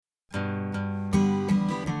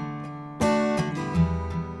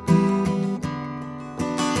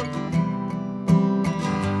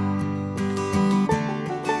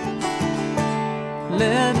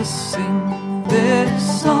us sing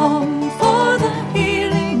this song for the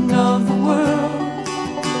healing of the world,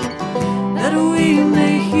 that we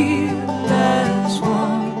may hear as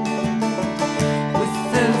one.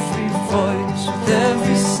 With every voice, with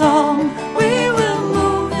every song, we will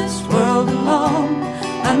move this world along,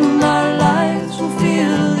 and our lives will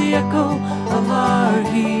feel the echo of our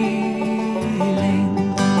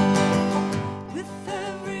healing.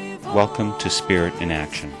 Welcome to Spirit in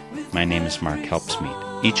Action. My name is Mark Helpsmeet.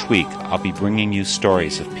 Each week, I'll be bringing you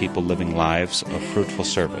stories of people living lives of fruitful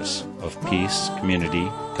service, of peace, community,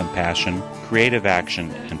 compassion, creative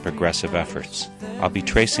action, and progressive efforts. I'll be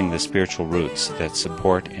tracing the spiritual roots that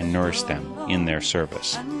support and nourish them in their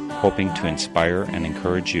service, hoping to inspire and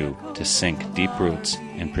encourage you to sink deep roots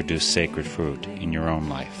and produce sacred fruit in your own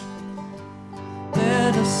life.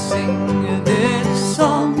 Let us sing this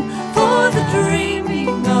song for the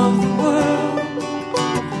dreaming of the world,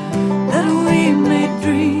 that we may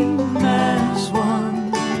dream as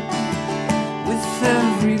one. With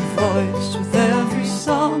every voice, with every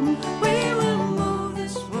song, we will move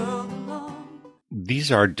this world along.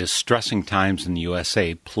 These are distressing times in the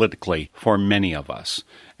USA politically for many of us.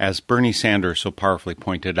 As Bernie Sanders so powerfully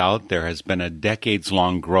pointed out, there has been a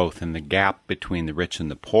decades-long growth in the gap between the rich and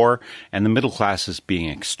the poor, and the middle classes being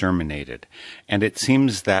exterminated. And it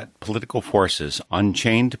seems that political forces,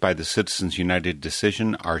 unchained by the Citizens United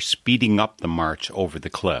decision, are speeding up the march over the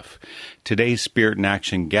cliff. Today's Spirit in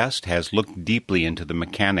Action guest has looked deeply into the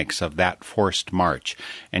mechanics of that forced march,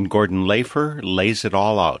 and Gordon Lafer lays it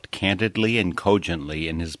all out candidly and cogently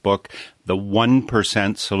in his book, The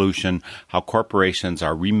 1% Solution, How Corporations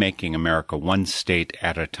Are Remaking America One State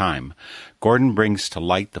at a Time. Gordon brings to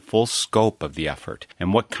light the full scope of the effort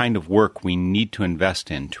and what kind of work we need to invest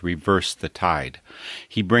in to reverse the tide.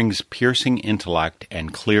 He brings piercing intellect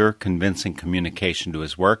and clear, convincing communication to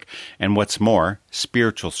his work, and what's more,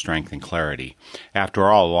 spiritual strength and clarity. After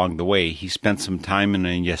all, along the way, he spent some time in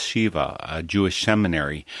a yeshiva, a Jewish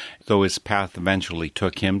seminary, though his path eventually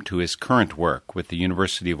took him to his current work with the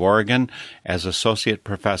University of Oregon as associate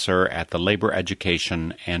professor at the Labor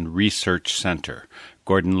Education and Research Center.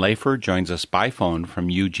 Gordon Lafer joins us by phone from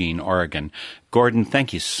Eugene, Oregon. Gordon,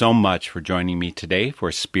 thank you so much for joining me today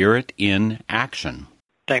for Spirit in Action.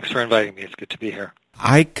 Thanks for inviting me. It's good to be here.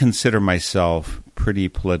 I consider myself pretty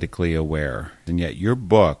politically aware, and yet your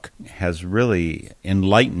book has really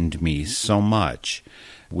enlightened me so much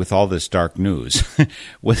with all this dark news.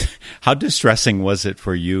 How distressing was it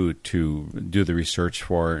for you to do the research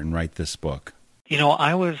for and write this book? You know,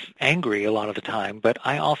 I was angry a lot of the time, but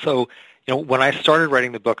I also, when I started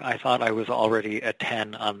writing the book, I thought I was already a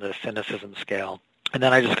 10 on the cynicism scale. And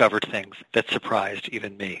then I discovered things that surprised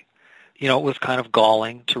even me. It was kind of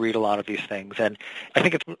galling to read a lot of these things. And I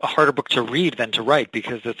think it's a harder book to read than to write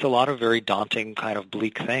because it's a lot of very daunting kind of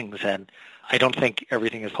bleak things. And I don't think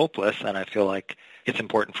everything is hopeless. And I feel like it's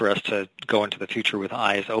important for us to go into the future with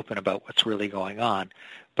eyes open about what's really going on.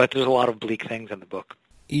 But there's a lot of bleak things in the book.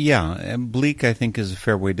 Yeah, and bleak, I think, is a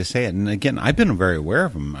fair way to say it. And again, I've been very aware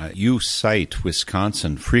of them. You cite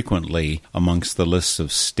Wisconsin frequently amongst the lists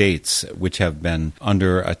of states which have been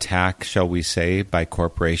under attack, shall we say, by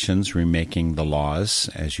corporations remaking the laws,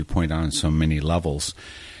 as you point out on so many levels.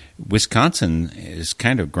 Wisconsin is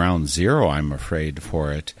kind of ground zero, I'm afraid,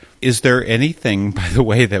 for it. Is there anything, by the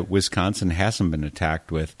way, that Wisconsin hasn't been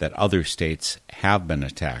attacked with that other states have been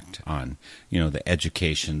attacked on? The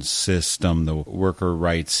education system, the worker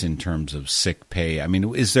rights in terms of sick pay. I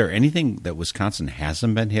mean, is there anything that Wisconsin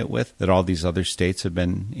hasn't been hit with that all these other states have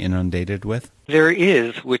been inundated with? There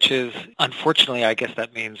is, which is, unfortunately, I guess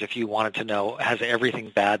that means if you wanted to know, has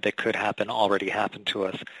everything bad that could happen already happened to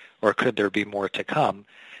us, or could there be more to come?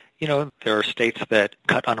 There are states that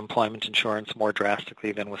cut unemployment insurance more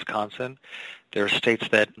drastically than Wisconsin. There are states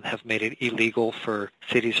that have made it illegal for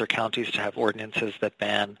cities or counties to have ordinances that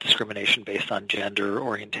ban discrimination based on gender,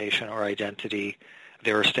 orientation, or identity.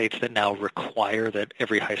 There are states that now require that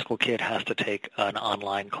every high school kid has to take an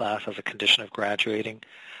online class as a condition of graduating.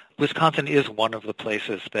 Wisconsin is one of the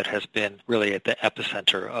places that has been really at the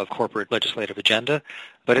epicenter of corporate legislative agenda,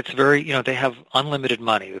 but it's very, they have unlimited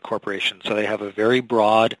money, the corporation, so they have a very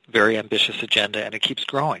broad, very ambitious agenda, and it keeps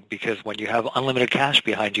growing because when you have unlimited cash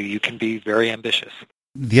behind you, you can be very ambitious.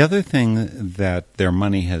 The other thing that their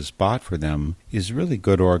money has bought for them is really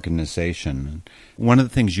good organization. One of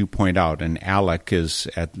the things you point out, and ALEC is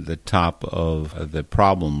at the top of the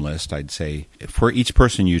problem list, I'd say, for each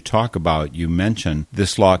person you talk about, you mention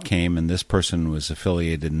this law came and this person was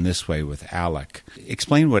affiliated in this way with ALEC.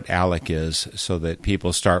 Explain what ALEC is so that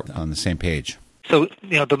people start on the same page. So,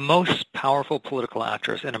 the most powerful political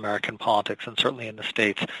actors in American politics, and certainly in the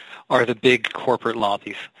states, are the big corporate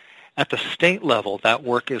lobbies. At the state level, that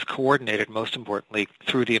work is coordinated, most importantly,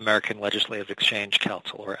 through the American Legislative Exchange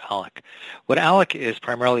Council, or ALEC. What ALEC is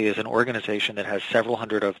primarily is an organization that has several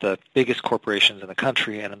hundred of the biggest corporations in the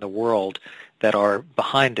country and in the world that are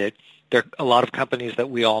behind it. There are a lot of companies that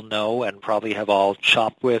we all know and probably have all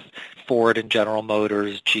shopped with: Ford and General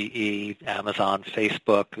Motors, GE, Amazon,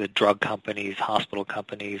 Facebook, the drug companies, hospital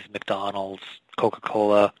companies, McDonald's,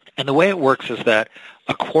 Coca-Cola. And the way it works is that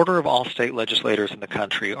a quarter of all state legislators in the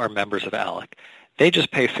country are members of ALEC. They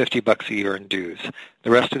just pay $50 a year in dues.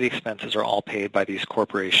 The rest of the expenses are all paid by these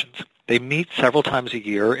corporations. They meet several times a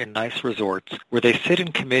year in nice resorts where they sit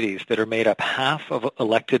in committees that are made up half of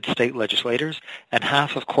elected state legislators and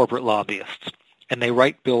half of corporate lobbyists. And they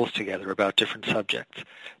write bills together about different subjects.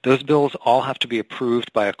 Those bills all have to be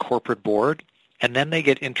approved by a corporate board, and then they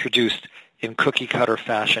get introduced in cookie-cutter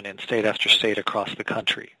fashion in state after state across the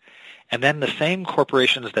country. And then the same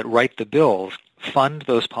corporations that write the bills fund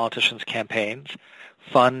those politicians' campaigns,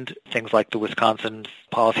 fund things like the Wisconsin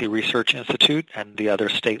Policy Research Institute and the other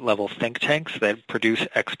state-level think tanks that produce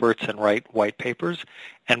experts and write white papers,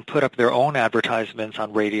 and put up their own advertisements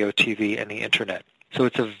on radio, TV, and the Internet. So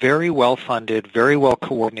it's a very well-funded, very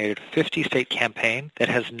well-coordinated 50-state campaign that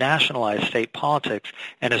has nationalized state politics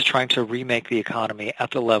and is trying to remake the economy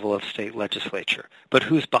at the level of state legislature. But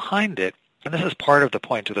who's behind it? And this is part of the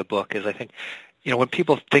point of the book, is I think, when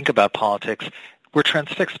people think about politics, we're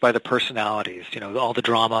transfixed by the personalities, all the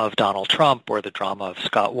drama of Donald Trump or the drama of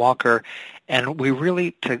Scott Walker. And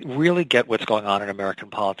to really get what's going on in American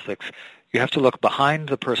politics, you have to look behind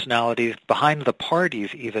the personalities, behind the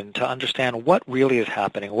parties even, to understand what really is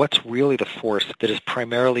happening, what's really the force that is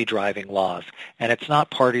primarily driving laws. And it's not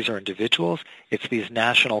parties or individuals, it's these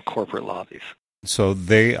national corporate lobbies. So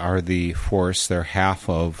they are the force, they're half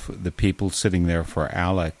of the people sitting there for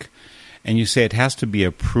ALEC. And you say it has to be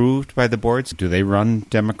approved by the boards. Do they run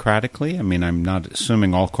democratically? I mean, I'm not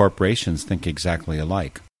assuming all corporations think exactly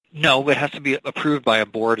alike. No, it has to be approved by a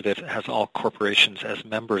board that has all corporations as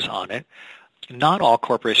members on it. Not all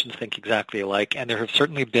corporations think exactly alike, and there have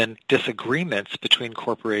certainly been disagreements between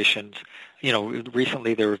corporations.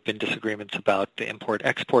 Recently there have been disagreements about the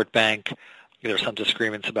Import-Export Bank. There are some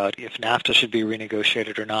disagreements about if NAFTA should be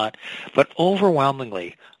renegotiated or not. But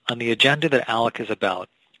overwhelmingly, on the agenda that ALEC is about,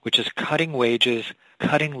 which is cutting wages,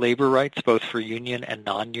 cutting labor rights both for union and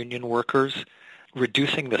non-union workers,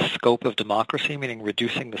 reducing the scope of democracy, meaning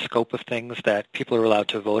reducing the scope of things that people are allowed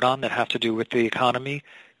to vote on that have to do with the economy,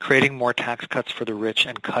 creating more tax cuts for the rich,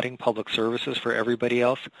 and cutting public services for everybody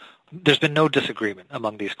else, there's been no disagreement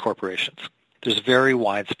among these corporations. There's very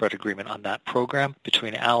widespread agreement on that program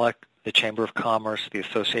between ALEC, the Chamber of Commerce, the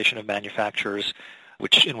Association of Manufacturers,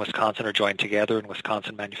 which in Wisconsin are joined together in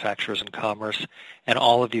Wisconsin Manufacturers and Commerce, and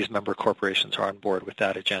all of these member corporations are on board with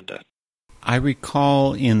that agenda. I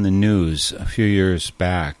recall in the news a few years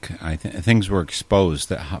back, things were exposed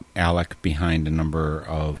that ALEC behind a number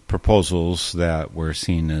of proposals that were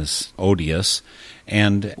seen as odious.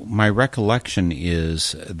 And my recollection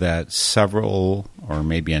is that several, or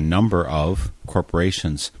maybe a number of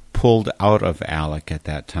corporations pulled out of ALEC at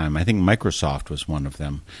that time. I think Microsoft was one of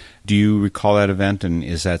them. Do you recall that event, and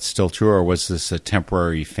is that still true, or was this a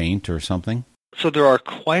temporary feint or something? So there are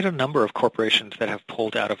quite a number of corporations that have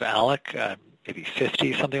pulled out of ALEC, maybe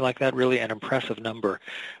 50, something like that, really an impressive number.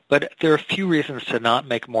 But there are a few reasons to not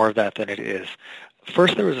make more of that than it is.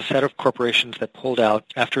 First, there was a set of corporations that pulled out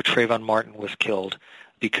after Trayvon Martin was killed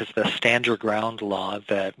because the Stand Your Ground law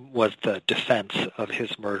that was the defense of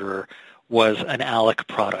his murderer was an ALEC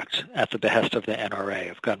product at the behest of the NRA,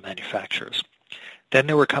 of gun manufacturers. Then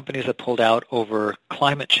there were companies that pulled out over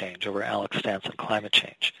climate change, over ALEC's stance on climate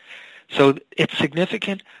change. So it's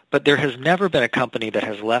significant, but there has never been a company that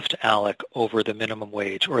has left ALEC over the minimum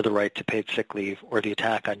wage or the right to paid sick leave or the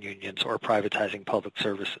attack on unions or privatizing public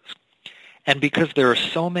services. And because there are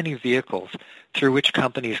so many vehicles through which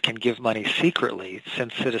companies can give money secretly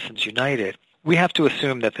since Citizens United, we have to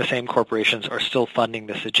assume that the same corporations are still funding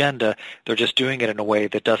this agenda. They're just doing it in a way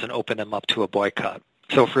that doesn't open them up to a boycott.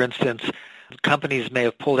 So, for instance, companies may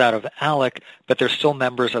have pulled out of ALEC, but they're still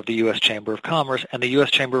members of the U.S. Chamber of Commerce, and the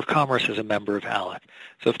U.S. Chamber of Commerce is a member of ALEC.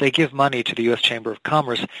 So if they give money to the U.S. Chamber of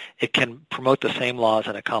Commerce, it can promote the same laws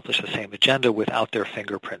and accomplish the same agenda without their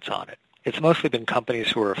fingerprints on it. It's mostly been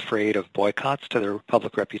companies who are afraid of boycotts to their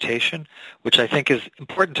public reputation, which I think is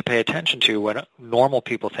important to pay attention to when normal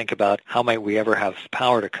people think about how might we ever have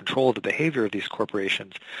power to control the behavior of these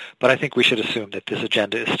corporations. But I think we should assume that this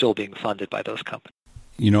agenda is still being funded by those companies.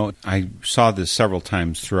 I saw this several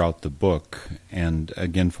times throughout the book, and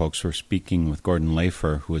again, folks, we're speaking with Gordon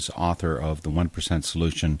Lafer, who is author of The 1%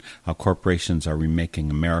 Solution, How Corporations Are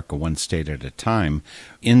Remaking America One State at a Time.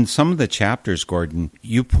 In some of the chapters, Gordon,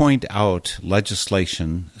 you point out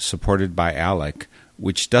legislation supported by ALEC,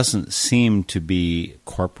 which doesn't seem to be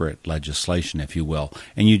corporate legislation, if you will.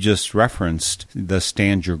 And you just referenced the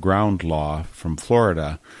Stand Your Ground law from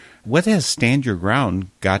Florida. What has Stand Your Ground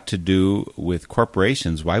got to do with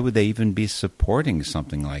corporations? Why would they even be supporting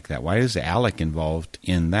something like that? Why is ALEC involved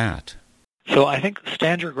in that? So I think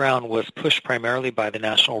Stand Your Ground was pushed primarily by the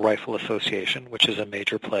National Rifle Association, which is a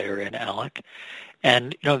major player in ALEC.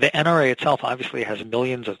 And, the NRA itself obviously has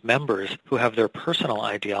millions of members who have their personal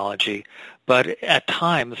ideology, but at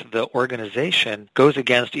times the organization goes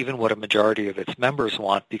against even what a majority of its members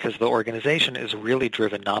want, because the organization is really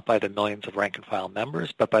driven not by the millions of rank-and-file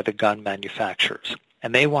members, but by the gun manufacturers.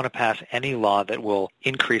 And they want to pass any law that will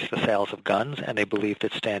increase the sales of guns, and they believe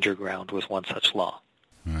that Stand Your Ground was one such law.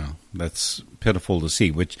 Well, that's pitiful to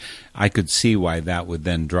see, which I could see why that would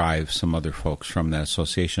then drive some other folks from that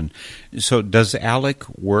association. So does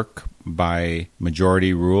ALEC work by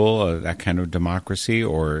majority rule, that kind of democracy?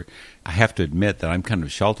 Or I have to admit that I'm kind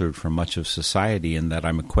of sheltered from much of society in that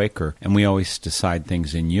I'm a Quaker, and we always decide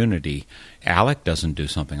things in unity. ALEC doesn't do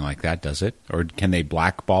something like that, does it? Or can they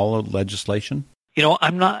blackball legislation? We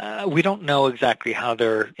don't know exactly how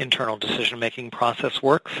their internal decision-making process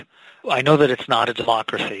works. I know that it's not a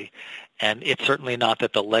democracy, and it's certainly not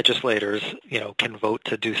that the legislators, can vote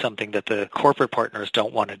to do something that the corporate partners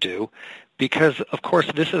don't want to do, because, of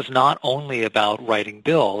course, this is not only about writing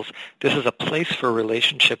bills. This is a place for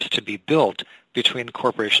relationships to be built between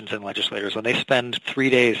corporations and legislators. When they spend 3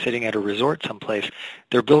 days sitting at a resort someplace,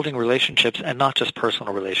 they're building relationships, and not just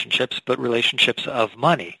personal relationships, but relationships of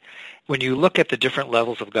money. When you look at the different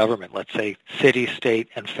levels of government, let's say city, state,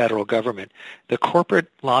 and federal government, the corporate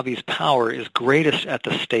lobby's power is greatest at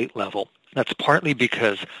the state level. That's partly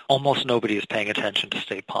because almost nobody is paying attention to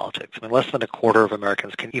state politics. Less than a quarter of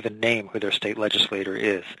Americans can even name who their state legislator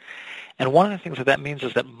is. And one of the things that means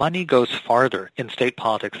is that money goes farther in state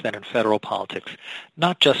politics than in federal politics,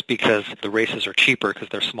 not just because the races are cheaper because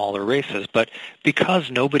they're smaller races, but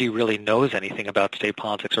because nobody really knows anything about state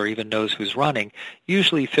politics or even knows who's running.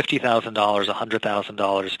 Usually $50,000,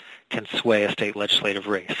 $100,000 can sway a state legislative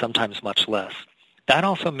race, sometimes much less. That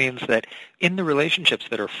also means that in the relationships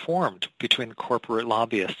that are formed between corporate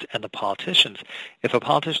lobbyists and the politicians, if a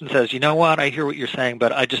politician says, you know what, I hear what you're saying,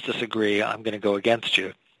 but I just disagree, I'm going to go against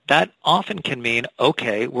you, that often can mean,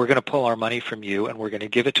 okay, we're going to pull our money from you and we're going to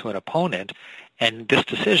give it to an opponent, and this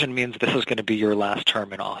decision means this is going to be your last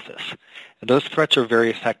term in office. And those threats are very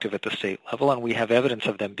effective at the state level, and we have evidence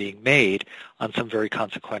of them being made on some very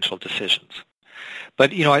consequential decisions.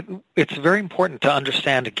 But, it's very important to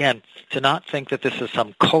understand, again, to not think that this is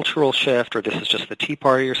some cultural shift or this is just the Tea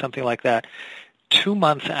Party or something like that. 2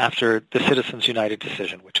 months after the Citizens United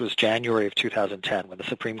decision, which was January of 2010, when the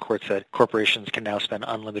Supreme Court said corporations can now spend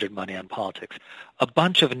unlimited money on politics, a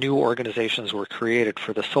bunch of new organizations were created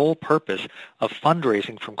for the sole purpose of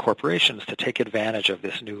fundraising from corporations to take advantage of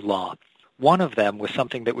this new law. One of them was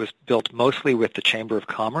something that was built mostly with the Chamber of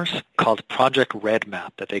Commerce called Project Red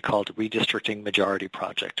Map, that they called Redistricting Majority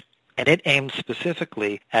Project. And it aimed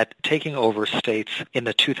specifically at taking over states in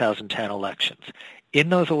the 2010 elections. In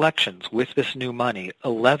those elections, with this new money,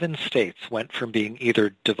 11 states went from being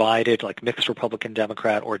either divided, like mixed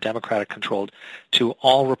Republican-Democrat or Democratic-controlled, to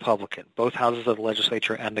all Republican, both houses of the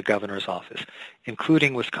legislature and the governor's office,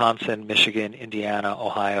 including Wisconsin, Michigan, Indiana,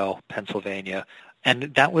 Ohio, Pennsylvania.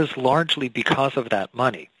 And that was largely because of that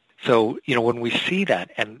money. So, when we see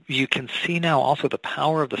that, and you can see now also the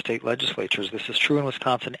power of the state legislatures, this is true in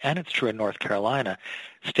Wisconsin and it's true in North Carolina,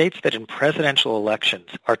 states that in presidential elections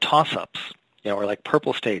are toss-ups, or like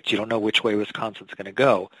purple states, you don't know which way Wisconsin's going to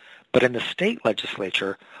go, but in the state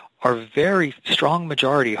legislature are very strong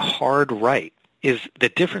majority hard right. Is the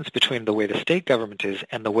difference between the way the state government is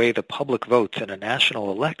and the way the public votes in a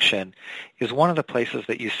national election is one of the places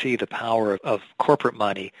that you see the power of corporate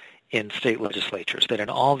money in state legislatures, that in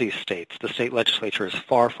all these states, the state legislature is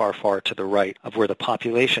far, far, far to the right of where the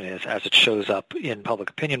population is as it shows up in public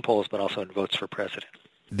opinion polls, but also in votes for president.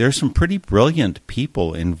 There's some pretty brilliant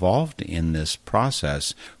people involved in this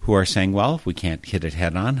process who are saying, well, if we can't hit it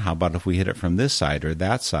head on, how about if we hit it from this side or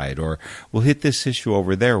that side, or we'll hit this issue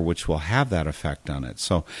over there, which will have that effect on it.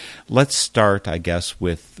 So let's start, I guess,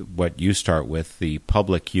 with what you start with, the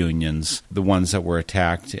public unions, the ones that were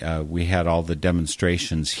attacked. We had all the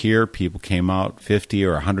demonstrations here. People came out 50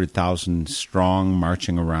 or 100,000 strong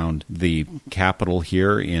marching around the Capitol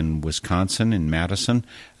here in Wisconsin, in Madison.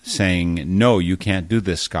 saying, no, you can't do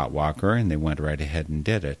this, Scott Walker, and they went right ahead and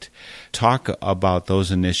did it. Talk about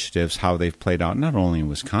those initiatives, how they've played out, not only in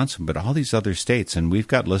Wisconsin, but all these other states. And we've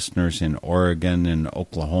got listeners in Oregon and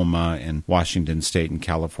Oklahoma and Washington State and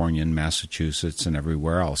California and Massachusetts and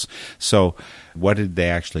everywhere else. So what did they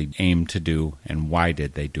actually aim to do, and why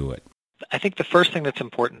did they do it? I think the first thing that's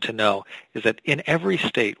important to know is that in every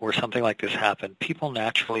state where something like this happened, people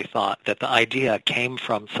naturally thought that the idea came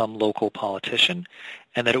from some local politician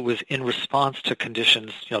and that it was in response to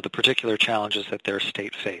conditions, the particular challenges that their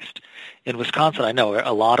state faced. In Wisconsin, I know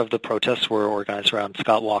a lot of the protests were organized around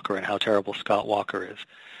Scott Walker and how terrible Scott Walker is.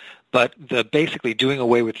 But the basically doing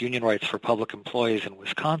away with union rights for public employees in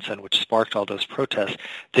Wisconsin, which sparked all those protests,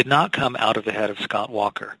 did not come out of the head of Scott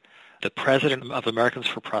Walker. The president of Americans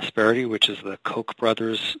for Prosperity, which is the Koch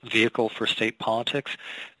brothers' vehicle for state politics,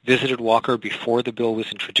 visited Walker before the bill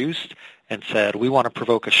was introduced and said, we want to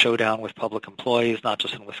provoke a showdown with public employees, not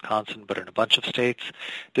just in Wisconsin, but in a bunch of states.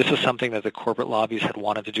 This is something that the corporate lobbies had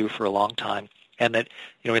wanted to do for a long time. And that,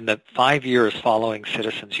 in the 5 years following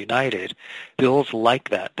Citizens United, bills like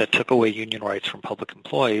that took away union rights from public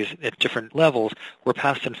employees at different levels were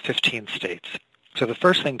passed in 15 states. So the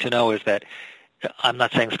first thing to know is that I'm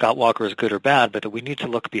not saying Scott Walker is good or bad, but that we need to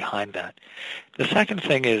look behind that. The second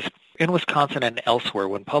thing is, in Wisconsin and elsewhere,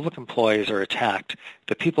 when public employees are attacked,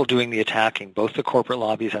 the people doing the attacking, both the corporate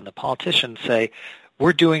lobbies and the politicians, say,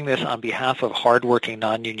 we're doing this on behalf of hardworking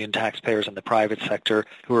non-union taxpayers in the private sector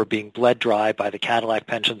who are being bled dry by the Cadillac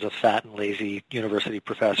pensions of fat and lazy university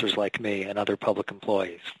professors like me and other public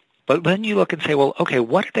employees. But then you look and say, well, okay,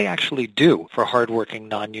 what did they actually do for hardworking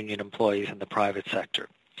non-union employees in the private sector?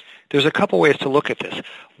 There's a couple ways to look at this.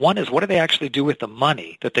 One is, what do they actually do with the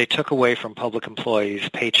money that they took away from public employees'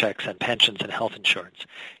 paychecks and pensions and health insurance?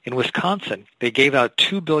 In Wisconsin, they gave out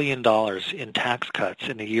 $2 billion in tax cuts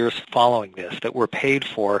in the years following this that were paid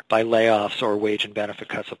for by layoffs or wage and benefit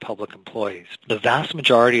cuts of public employees. The vast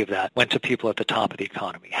majority of that went to people at the top of the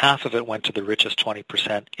economy. Half of it went to the richest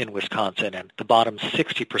 20% in Wisconsin, and the bottom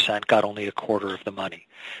 60% got only a quarter of the money.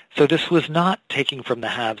 So this was not taking from the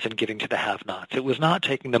haves and giving to the have-nots. It was not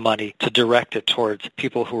taking the money to direct it towards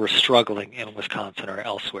people who were struggling in Wisconsin or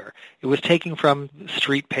elsewhere. It was taking from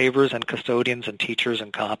street pavers and custodians and teachers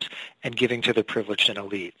and cops and giving to the privileged and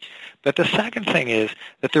elite. But the second thing is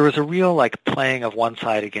that there was a real playing of one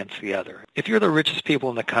side against the other. If you're the richest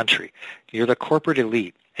people in the country, you're the corporate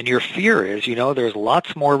elite, and your fear is, there's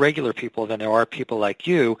lots more regular people than there are people like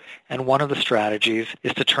you, and one of the strategies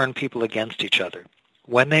is to turn people against each other.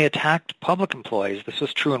 When they attacked public employees, this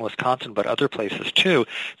was true in Wisconsin, but other places too,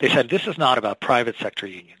 they said this is not about private sector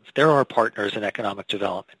unions. There are partners in economic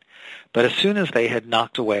development. But as soon as they had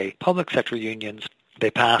knocked away public sector unions, they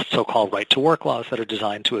passed so-called right-to-work laws that are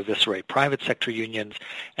designed to eviscerate private sector unions.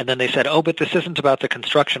 And then they said, but this isn't about the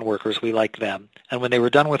construction workers. We like them. And when they were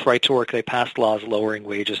done with right-to-work, they passed laws lowering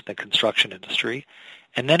wages in the construction industry.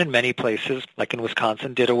 And then in many places, like in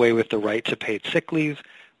Wisconsin, did away with the right to paid sick leave.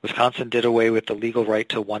 Wisconsin did away with the legal right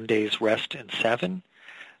to 1 day's rest in 7.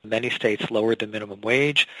 Many states lowered the minimum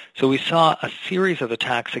wage. So we saw a series of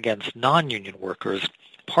attacks against non-union workers.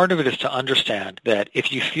 Part of it is to understand that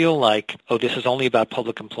if you feel like, this is only about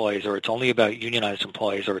public employees, or it's only about unionized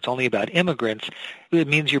employees, or it's only about immigrants, it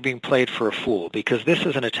means you're being played for a fool, because this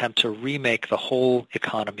is an attempt to remake the whole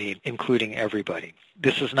economy, including everybody.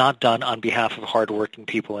 This is not done on behalf of hardworking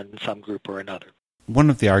people in some group or another.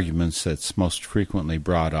 One of the arguments that's most frequently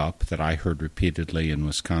brought up that I heard repeatedly in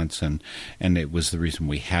Wisconsin, and it was the reason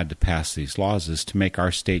we had to pass these laws, is to make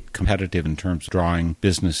our state competitive in terms of drawing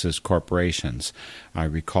businesses, corporations. I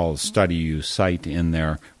recall a study you cite in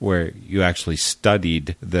there where you actually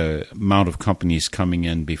studied the amount of companies coming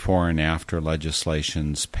in before and after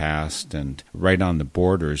legislations passed and right on the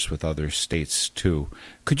borders with other states too.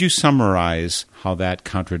 Could you summarize how that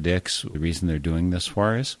contradicts the reason they're doing this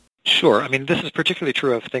for us? Sure. This is particularly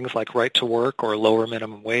true of things like right to work or lower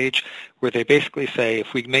minimum wage, where they basically say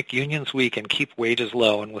if we make unions weak and keep wages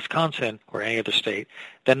low in Wisconsin or any other state,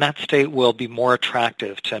 then that state will be more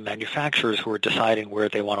attractive to manufacturers who are deciding where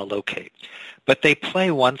they want to locate. But they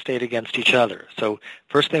play one state against each other. So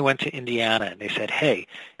first they went to Indiana and they said, hey,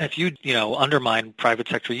 if you undermine private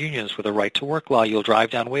sector unions with a right to work law, you'll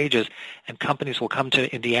drive down wages and companies will come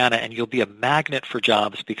to Indiana and you'll be a magnet for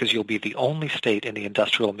jobs because you'll be the only state in the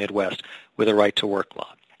industrial Midwest with a right to work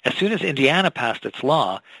law. As soon as Indiana passed its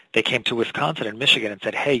law, they came to Wisconsin and Michigan and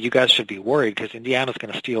said, hey, you guys should be worried because Indiana's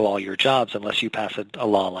going to steal all your jobs unless you pass a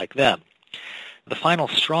law like them. The final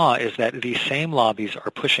straw is that these same lobbies are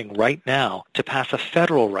pushing right now to pass a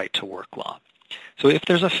federal right-to-work law. So if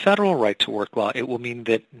there's a federal right to work law, it will mean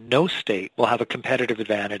that no state will have a competitive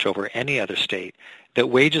advantage over any other state, that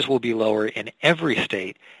wages will be lower in every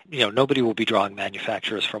state. Nobody will be drawing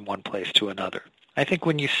manufacturers from one place to another. I think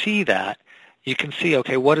when you see that, you can see,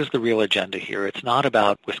 okay, what is the real agenda here? It's not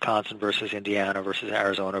about Wisconsin versus Indiana versus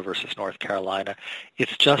Arizona versus North Carolina.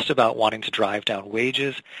 It's just about wanting to drive down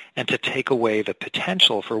wages and to take away the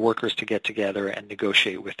potential for workers to get together and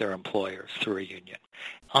negotiate with their employers through a union.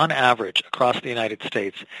 On average, across the United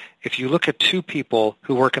States, if you look at two people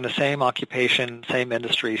who work in the same occupation, same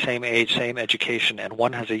industry, same age, same education, and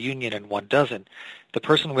one has a union and one doesn't, the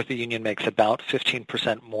person with the union makes about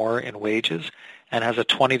 15% more in wages and has a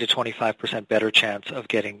 20 to 25% better chance of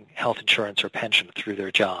getting health insurance or pension through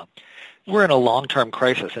their job. We're in a long-term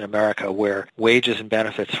crisis in America where wages and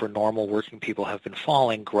benefits for normal working people have been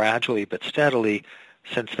falling gradually but steadily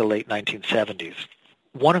since the late 1970s.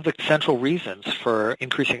 One of the central reasons for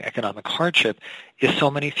increasing economic hardship is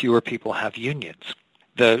so many fewer people have unions.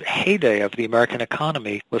 The heyday of the American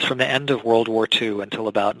economy was from the end of World War II until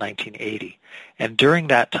about 1980. And during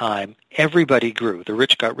that time, everybody grew. The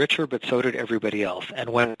rich got richer, but so did everybody else. And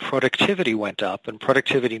when productivity went up, and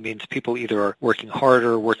productivity means people either are working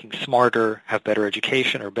harder, working smarter, have better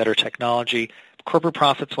education or better technology, corporate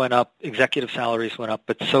profits went up, executive salaries went up,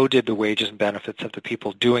 but so did the wages and benefits of the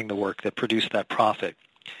people doing the work that produced that profit.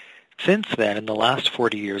 Since then, in the last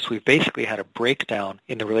 40 years, we've basically had a breakdown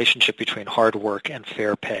in the relationship between hard work and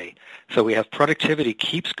fair pay. So we have productivity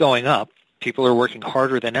keeps going up, people are working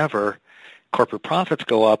harder than ever, corporate profits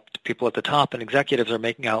go up, people at the top and executives are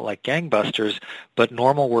making out like gangbusters, but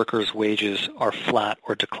normal workers' wages are flat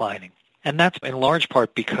or declining. And that's in large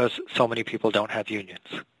part because so many people don't have unions.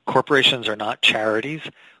 Corporations are not charities.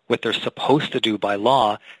 What they're supposed to do by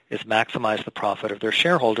law is maximize the profit of their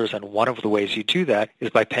shareholders, and one of the ways you do that is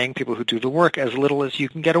by paying people who do the work as little as you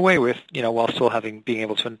can get away with, while still being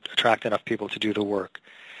able to attract enough people to do the work.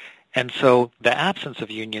 And so the absence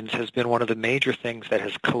of unions has been one of the major things that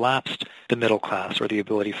has collapsed the middle class, or the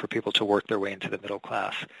ability for people to work their way into the middle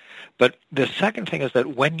class. But the second thing is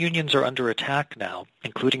that when unions are under attack now,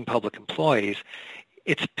 including public employees,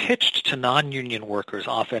 it's pitched to non-union workers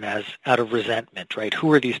often as out of resentment, right?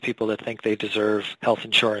 Who are these people that think they deserve health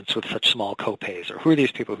insurance with such small copays? Or who are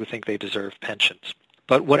these people who think they deserve pensions?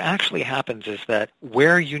 But what actually happens is that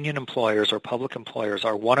where union employers or public employers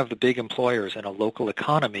are one of the big employers in a local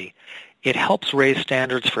economy, it helps raise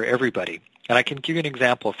standards for everybody. And I can give you an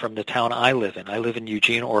example from the town I live in. I live in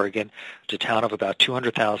Eugene, Oregon. It's a town of about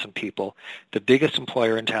 200,000 people. The biggest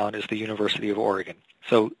employer in town is the University of Oregon.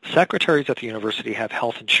 So secretaries at the university have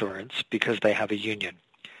health insurance because they have a union.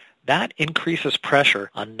 That increases pressure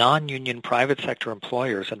on non-union private sector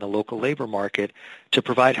employers in the local labor market to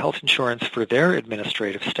provide health insurance for their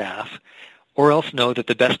administrative staff, or else know that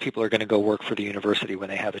the best people are going to go work for the university when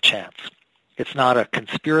they have a chance. It's not a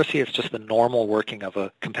conspiracy, it's just the normal working of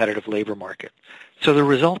a competitive labor market. So the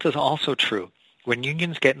result is also true. When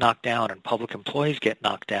unions get knocked down and public employees get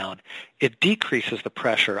knocked down, it decreases the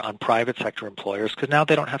pressure on private sector employers because now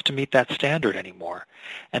they don't have to meet that standard anymore.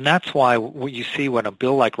 And that's why what you see when a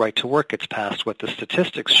bill like Right to Work gets passed, what the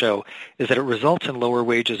statistics show is that it results in lower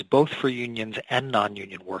wages both for unions and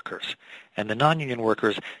non-union workers. And the non-union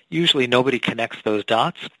workers, usually nobody connects those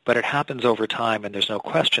dots, but it happens over time, and there's no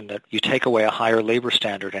question that you take away a higher labor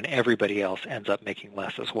standard and everybody else ends up making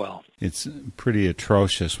less as well. It's pretty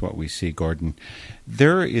atrocious what we see, Gordon.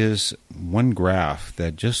 There is one graph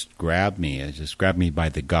that just grabbed me. It just grabbed me by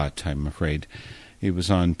the gut, I'm afraid. It was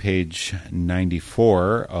on page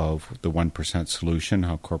 94 of The 1% Solution,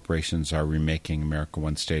 How Corporations Are Remaking America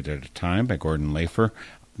One State at a Time by Gordon Lafer.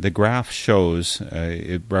 The graph shows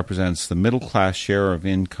it represents the middle class share of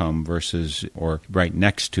income versus, or right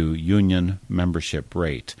next to, union membership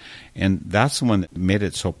rate. And that's the one that made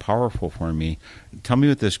it so powerful for me. Tell me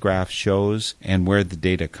what this graph shows and where the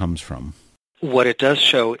data comes from. What it does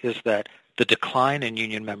show is that the decline in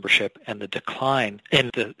union membership and the decline in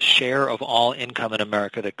the share of all income in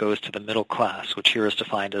America that goes to the middle class, which here is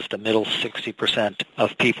defined as the middle 60%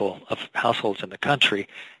 of people, of households in the country,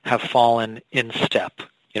 have fallen in step.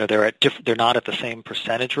 They're not at the same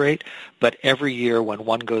percentage rate, but every year when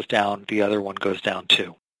one goes down, the other one goes down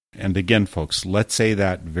too. And again, folks, let's say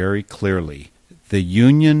that very clearly. The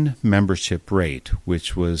union membership rate,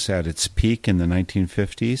 which was at its peak in the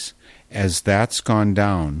 1950s, as that's gone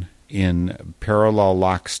down in parallel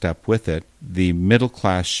lockstep with it, the middle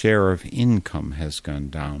class share of income has gone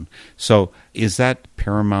down. So is that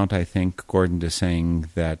paramount, I think, Gordon, to saying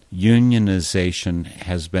that unionization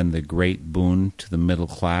has been the great boon to the middle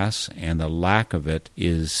class and the lack of it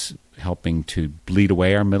is helping to bleed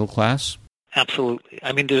away our middle class? Absolutely.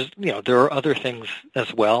 I mean, there are other things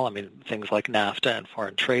as well. I mean, things like NAFTA and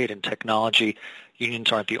foreign trade and technology.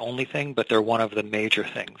 Unions aren't the only thing, but they're one of the major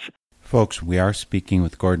things. Folks, we are speaking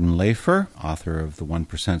with Gordon Lafer, author of The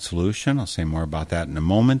 1% Solution. I'll say more about that in a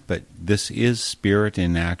moment, but this is Spirit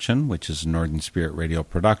in Action, which is a Northern Spirit Radio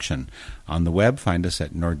production. On the web, find us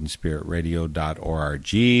at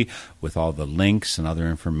northernspiritradio.org with all the links and other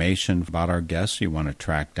information about our guests. You want to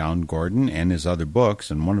track down Gordon and his other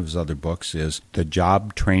books, and one of his other books is The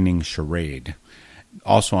Job Training Charade.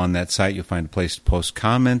 Also on that site, you'll find a place to post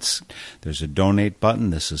comments. There's a donate button.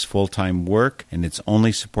 This is full-time work, and it's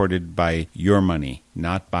only supported by your money,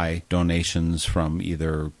 not by donations from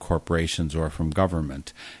either corporations or from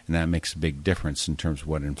government. And that makes a big difference in terms of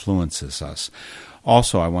what influences us.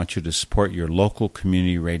 Also, I want you to support your local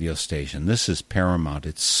community radio station. This is paramount.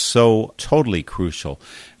 It's so totally crucial.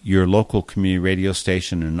 Your local community radio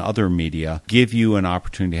station and other media give you an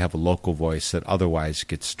opportunity to have a local voice that otherwise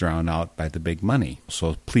gets drowned out by the big money.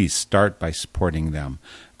 So please start by supporting them.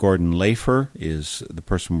 Gordon Lafer is the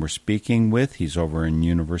person we're speaking with. He's over in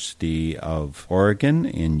University of Oregon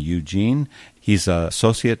in Eugene. He's an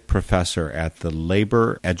associate professor at the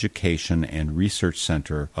Labor Education and Research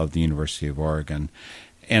Center of the University of Oregon.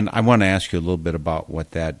 And I want to ask you a little bit about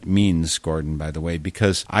what that means, Gordon, by the way,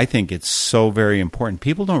 because I think it's so very important.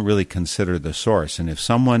 People don't really consider the source. And if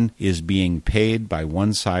someone is being paid by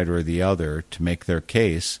one side or the other to make their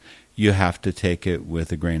case, you have to take it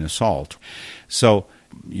with a grain of salt. So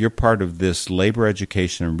you're part of this Labor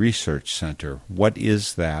Education and Research Center. What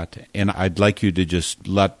is that? And I'd like you to just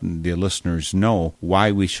let the listeners know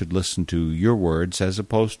why we should listen to your words as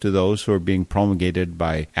opposed to those who are being promulgated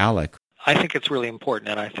by ALEC. I think it's really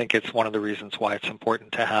important, and I think it's one of the reasons why it's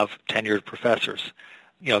important to have tenured professors.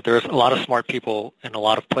 You know, there's a lot of smart people in a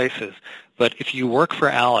lot of places, but if you work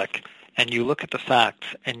for ALEC and you look at the facts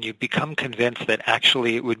and you become convinced that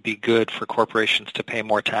actually it would be good for corporations to pay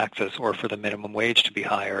more taxes or for the minimum wage to be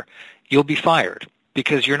higher, you'll be fired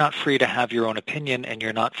because you're not free to have your own opinion and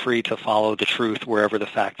you're not free to follow the truth wherever the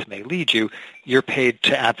facts may lead you. You're paid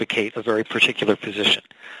to advocate a very particular position.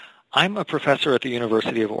 I'm a professor at the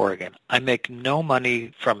University of Oregon. I make no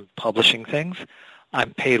money from publishing things.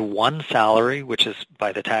 I'm paid one salary, which is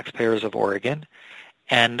by the taxpayers of Oregon,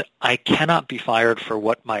 and I cannot be fired for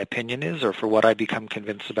what my opinion is or for what I become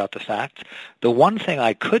convinced about the facts. The one thing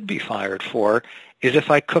I could be fired for is if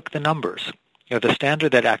I cook the numbers. You know, the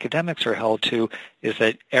standard that academics are held to is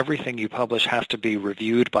that everything you publish has to be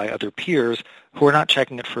reviewed by other peers who are not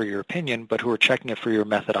checking it for your opinion, but who are checking it for your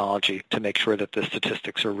methodology to make sure that the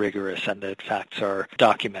statistics are rigorous and that facts are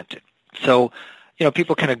documented. So, you know,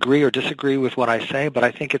 people can agree or disagree with what I say, but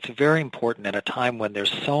I think it's very important in a time when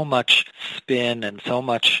there's so much spin and so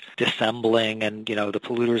much dissembling and, you know, the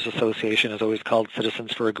Polluters Association is always called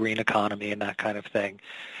Citizens for a Green Economy and that kind of thing,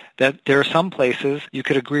 that there are some places you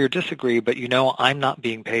could agree or disagree, but you know I'm not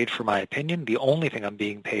being paid for my opinion. The only thing I'm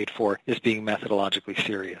being paid for is being methodologically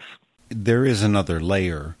serious. There is another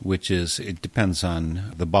layer, which is it depends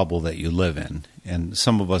on the bubble that you live in. And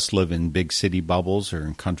some of us live in big city bubbles or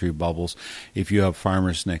in country bubbles. If you have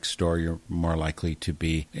farmers next door, you're more likely to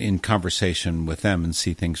be in conversation with them and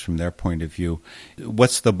see things from their point of view.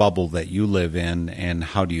 What's the bubble that you live in, and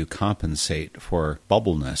how do you compensate for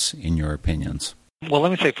bubbleness, in your opinions? Well,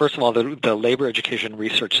 let me say, first of all, the Labor Education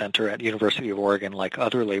Research Center at University of Oregon, like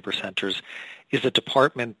other labor centers, is a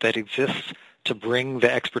department that exists to bring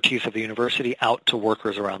the expertise of the university out to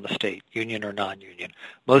workers around the state, union or non-union.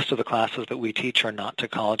 Most of the classes that we teach are not to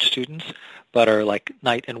college students, but are like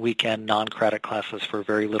night and weekend non-credit classes for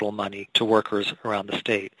very little money to workers around the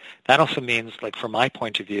state. That also means, like from my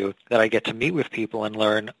point of view, that I get to meet with people and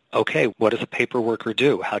learn, okay, what does a paper worker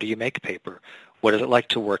do? How do you make paper? What is it like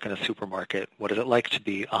to work in a supermarket? What is it like to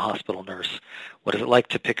be a hospital nurse? What is it like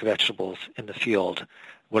to pick vegetables in the field?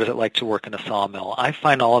 What is it like to work in a sawmill? I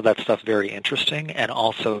find all of that stuff very interesting and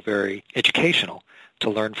also very educational to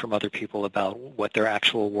learn from other people about what their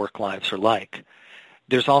actual work lives are like.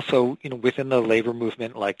 There's also, you know, within the labor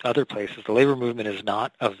movement, like other places, the labor movement is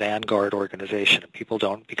not a vanguard organization. People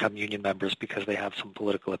don't become union members because they have some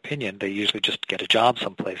political opinion. They usually just get a job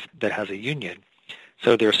someplace that has a union.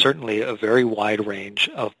 So there's certainly a very wide range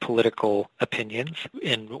of political opinions.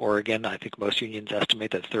 In Oregon, I think most unions estimate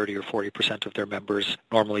that 30 or 40% of their members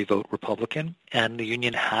normally vote Republican, and the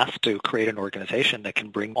union has to create an organization that can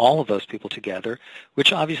bring all of those people together,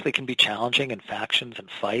 which obviously can be challenging, and factions and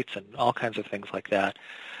fights and all kinds of things like that.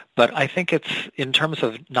 But I think it's, in terms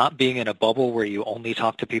of not being in a bubble where you only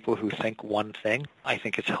talk to people who think one thing, I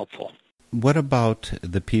think it's helpful. What about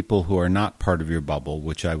the people who are not part of your bubble,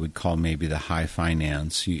 which I would call maybe the high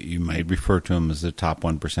finance? You might refer to them as the top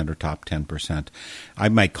 1% or top 10%. I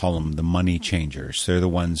might call them the money changers. They're the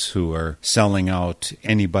ones who are selling out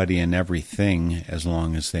anybody and everything as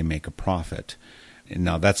long as they make a profit.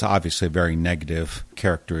 Now, that's obviously a very negative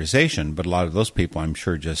characterization, but a lot of those people, I'm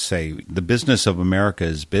sure, just say the business of America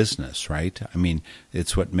is business, right? I mean,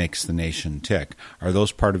 it's what makes the nation tick. Are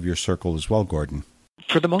those part of your circle as well, Gordon?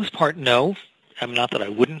 For the most part, no. Not that I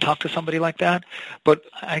wouldn't talk to somebody like that, but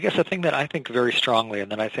I guess the thing that I think very strongly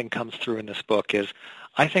and that I think comes through in this book is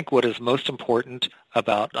I think what is most important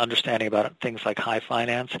about understanding about things like high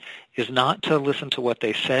finance is not to listen to what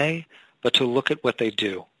they say, but to look at what they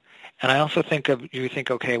do. And I also think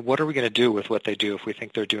okay, what are we going to do with what they do if we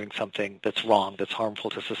think they're doing something that's wrong, that's harmful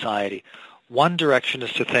to society? One direction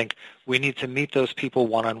is to think we need to meet those people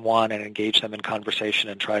one-on-one and engage them in conversation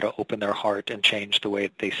and try to open their heart and change the way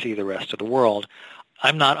they see the rest of the world.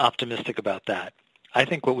 I'm not optimistic about that. I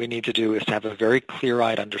think what we need to do is to have a very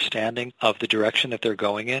clear-eyed understanding of the direction that they're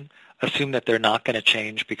going in, assume that they're not going to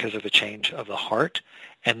change because of a change of the heart,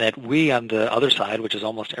 and that we on the other side, which is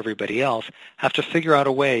almost everybody else, have to figure out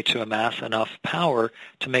a way to amass enough power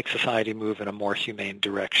to make society move in a more humane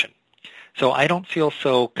direction. So I don't feel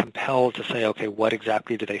so compelled to say, okay, what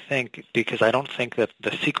exactly do they think? Because I don't think that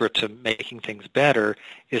the secret to making things better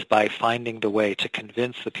is by finding the way to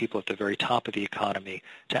convince the people at the very top of the economy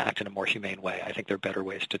to act in a more humane way. I think there are better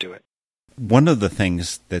ways to do it. One of the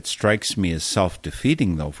things that strikes me as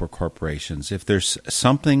self-defeating, though, for corporations, if there's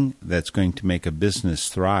something that's going to make a business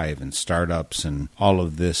thrive and startups and all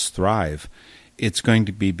of this thrive, it's going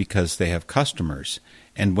to be because they have customers.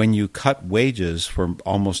 And when you cut wages for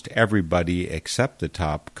almost everybody except the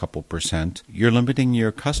top couple percent, you're limiting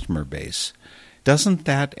your customer base. Doesn't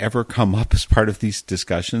that ever come up as part of these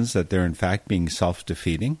discussions, that they're in fact being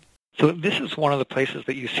self-defeating? So this is one of the places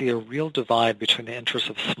that you see a real divide between the interests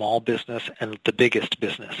of small business and the biggest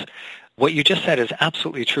business. What you just said is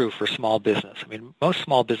absolutely true for small business. I mean, most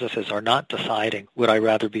small businesses are not deciding, would I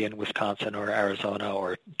rather be in Wisconsin or Arizona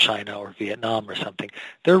or China or Vietnam or something.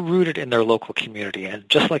 They're rooted in their local community. And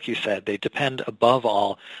just like you said, they depend above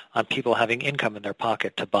all on people having income in their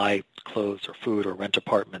pocket to buy clothes or food or rent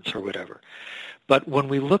apartments or whatever. But when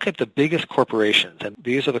we look at the biggest corporations, and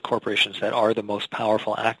these are the corporations that are the most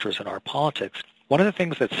powerful actors in our politics, one of the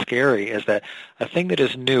things that's scary is that a thing that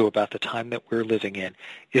is new about the time that we're living in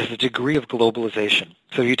is the degree of globalization.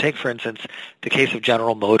 So you take, for instance, the case of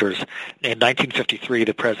General Motors. In 1953,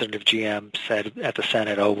 the president of GM said at the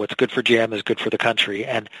Senate, what's good for GM is good for the country.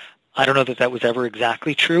 And I don't know that that was ever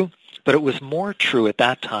exactly true, but it was more true at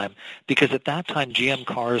that time because at that time GM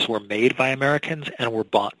cars were made by Americans and were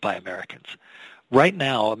bought by Americans. Right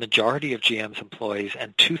now, a majority of GM's employees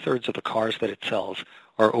and two-thirds of the cars that it sells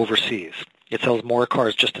are overseas. It sells more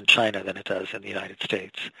cars just in China than it does in the United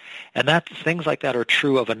States. And things like that are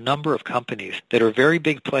true of a number of companies that are very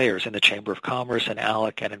big players in the Chamber of Commerce and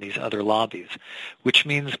ALEC and in these other lobbies, which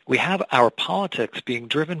means we have our politics being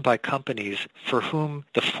driven by companies for whom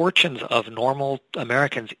the fortunes of normal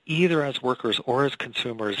Americans, either as workers or as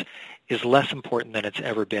consumers, is less important than it's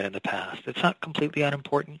ever been in the past. It's not completely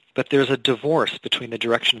unimportant, but there's a divorce between the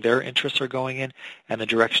direction their interests are going in and the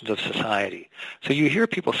directions of society. So you hear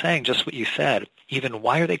people saying just what you said, even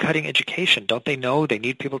why are they cutting education? Don't they know they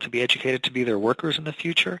need people to be educated to be their workers in the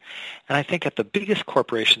future? And I think that the biggest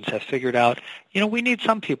corporations have figured out, we need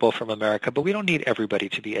some people from America, but we don't need everybody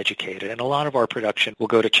to be educated. And a lot of our production will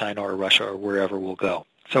go to China or Russia or wherever we'll go.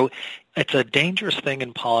 So it's a dangerous thing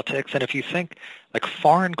in politics, and if you think like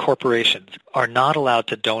foreign corporations are not allowed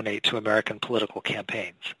to donate to American political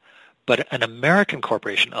campaigns, but an American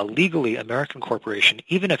corporation, a legally American corporation,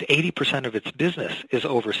 even if 80% of its business is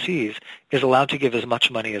overseas, is allowed to give as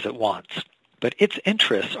much money as it wants. But its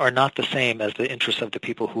interests are not the same as the interests of the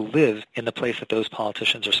people who live in the place that those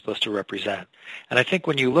politicians are supposed to represent. And I think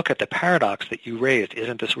when you look at the paradox that you raised,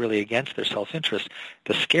 isn't this really against their self-interest?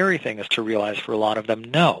 The scary thing is to realize for a lot of them,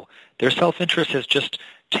 no, their self-interest has just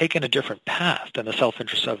taken a different path than the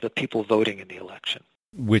self-interest of the people voting in the election.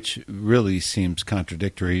 Which really seems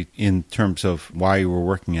contradictory in terms of why you were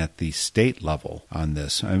working at the state level on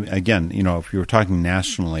this. Again, if you were talking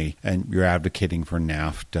nationally and you're advocating for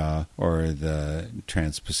NAFTA or the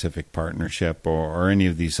Trans-Pacific Partnership or any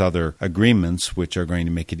of these other agreements which are going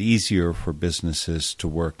to make it easier for businesses to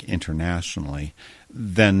work internationally,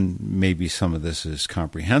 then maybe some of this is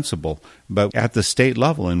comprehensible. But at the state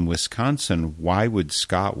level in Wisconsin, why would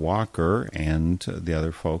Scott Walker and the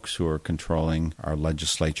other folks who are controlling our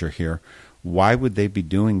legislature here, why would they be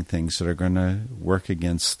doing things that are going to work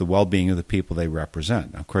against the well-being of the people they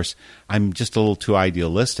represent? Of course, I'm just a little too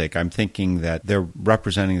idealistic. I'm thinking that they're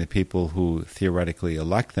representing the people who theoretically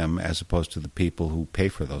elect them as opposed to the people who pay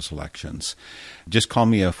for those elections. Just call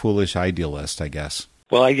me a foolish idealist, I guess.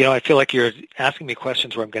 Well, I feel like you're asking me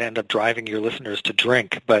questions where I'm going to end up driving your listeners to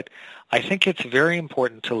drink, but I think it's very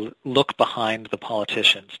important to look behind the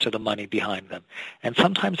politicians, to the money behind them. And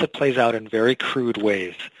sometimes it plays out in very crude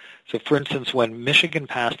ways. So, for instance, when Michigan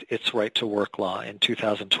passed its right-to-work law in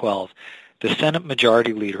 2012, the Senate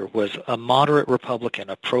Majority Leader was a moderate Republican,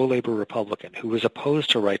 a pro-labor Republican, who was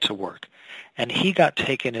opposed to right-to-work. And he got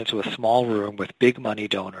taken into a small room with big money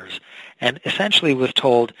donors and essentially was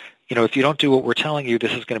told, if you don't do what we're telling you,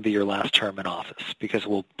 this is going to be your last term in office because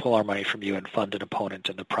we'll pull our money from you and fund an opponent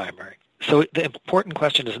in the primary. So the important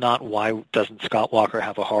question is not why doesn't Scott Walker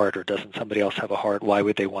have a heart or doesn't somebody else have a heart, why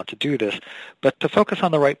would they want to do this, but to focus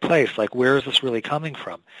on the right place, like where is this really coming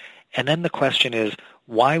from? And then the question is,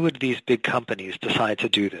 why would these big companies decide to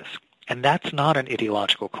do this? And that's not an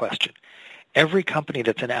ideological question. Every company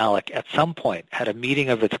that's in ALEC at some point had a meeting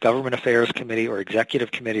of its government affairs committee or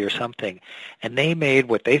executive committee or something, and they made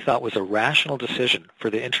what they thought was a rational decision for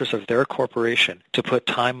the interests of their corporation to put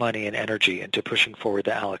time, money, and energy into pushing forward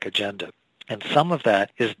the ALEC agenda. And some of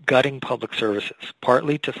that is gutting public services,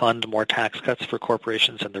 partly to fund more tax cuts for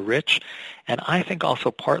corporations and the rich, and I think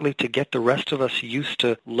also partly to get the rest of us used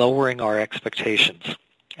to lowering our expectations.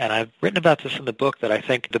 And I've written about this in the book that I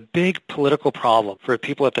think the big political problem for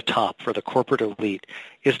people at the top, for the corporate elite,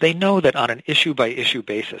 is they know that on an issue-by-issue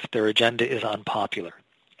basis, their agenda is unpopular.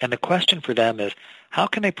 And the question for them is, how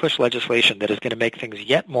can they push legislation that is going to make things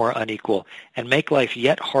yet more unequal and make life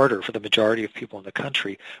yet harder for the majority of people in the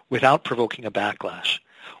country without provoking a backlash?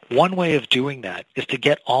 One way of doing that is to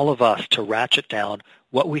get all of us to ratchet down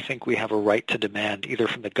what we think we have a right to demand, either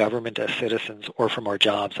from the government as citizens or from our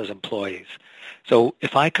jobs as employees. So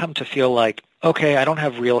if I come to feel like, okay, I don't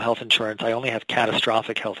have real health insurance, I only have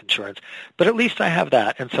catastrophic health insurance, but at least I have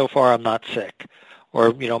that, and so far I'm not sick.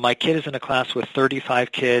 Or, my kid is in a class with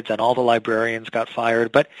 35 kids and all the librarians got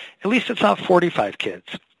fired, but at least it's not 45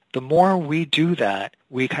 kids. The more we do that,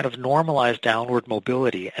 we kind of normalize downward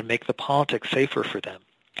mobility and make the politics safer for them.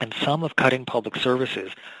 And some of cutting public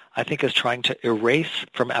services, I think, is trying to erase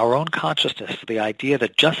from our own consciousness the idea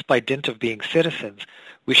that just by dint of being citizens,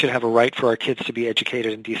 we should have a right for our kids to be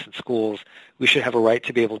educated in decent schools. We should have a right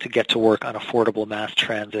to be able to get to work on affordable mass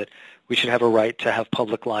transit. We should have a right to have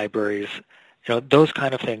public libraries. Those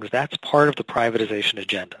kind of things, that's part of the privatization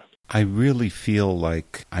agenda. I really feel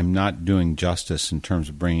like I'm not doing justice in terms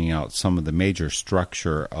of bringing out some of the major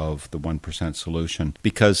structure of the 1% solution,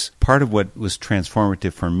 because part of what was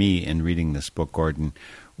transformative for me in reading this book, Gordon,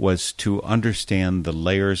 was to understand the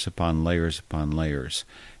layers upon layers upon layers.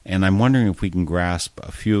 And I'm wondering if we can grasp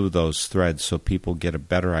a few of those threads so people get a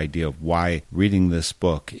better idea of why reading this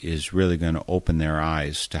book is really going to open their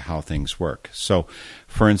eyes to how things work. So,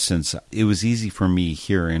 for instance, it was easy for me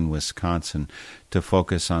here in Wisconsin to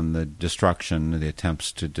focus on the destruction, the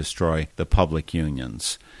attempts to destroy the public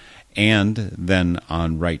unions, and then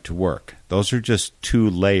on right to work. Those are just two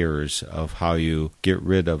layers of how you get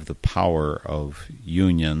rid of the power of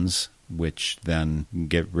unions, which then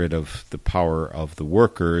get rid of the power of the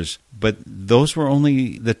workers. But those were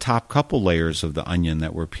only the top couple layers of the onion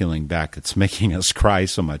that we're peeling back. It's making us cry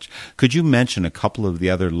so much. Could you mention a couple of the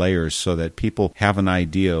other layers so that people have an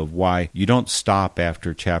idea of why you don't stop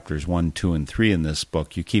after chapters 1, 2, and 3 in this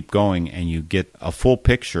book? You keep going and you get a full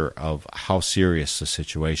picture of how serious the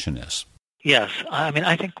situation is. Yes.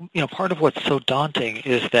 I think, part of what's so daunting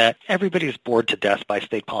is that everybody is bored to death by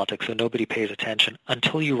state politics, so nobody pays attention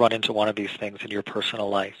until you run into one of these things in your personal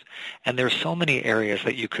life. And there's so many areas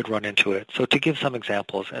that you could run into it. So to give some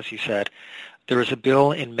examples, as you said, there was a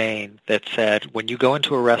bill in Maine that said when you go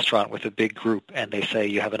into a restaurant with a big group and they say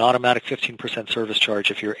you have an automatic 15% service charge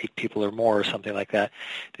if you're 8 people or more or something like that,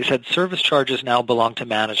 they said service charges now belong to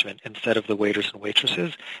management instead of the waiters and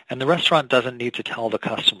waitresses, and the restaurant doesn't need to tell the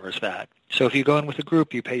customers that. So if you go in with a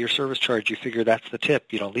group, you pay your service charge, you figure that's the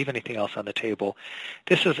tip, you don't leave anything else on the table.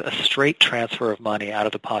 This is a straight transfer of money out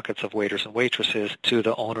of the pockets of waiters and waitresses to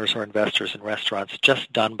the owners or investors in restaurants,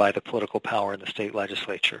 just done by the political power in the state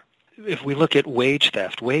legislature. If we look at wage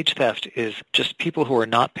theft is just people who are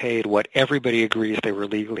not paid what everybody agrees they were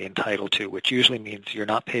legally entitled to, which usually means you're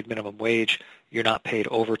not paid minimum wage, you're not paid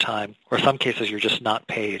overtime, or in some cases you're just not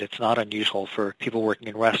paid. It's not unusual for people working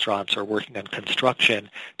in restaurants or working on construction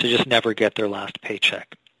to just never get their last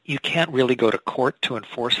paycheck. You can't really go to court to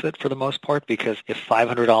enforce it for the most part, because if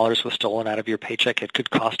 $500 was stolen out of your paycheck, it could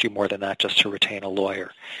cost you more than that just to retain a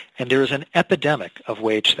lawyer. And there is an epidemic of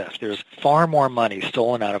wage theft. There's far more money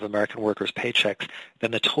stolen out of American workers' paychecks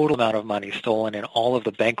than the total amount of money stolen in all of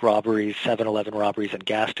the bank robberies, 7-Eleven robberies, and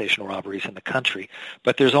gas station robberies in the country.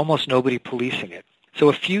 But there's almost nobody policing it. So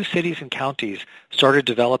a few cities and counties started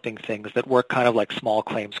developing things that work kind of like small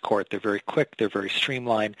claims court. They're very quick, they're very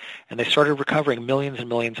streamlined, and they started recovering millions and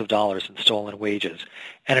millions of dollars in stolen wages.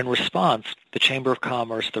 And in response, the Chamber of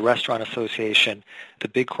Commerce, the Restaurant Association, the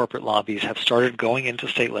big corporate lobbies have started going into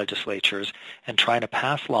state legislatures and trying to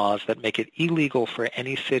pass laws that make it illegal for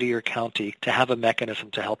any city or county to have a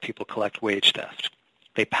mechanism to help people collect wage theft.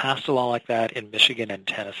 They passed a law like that in Michigan and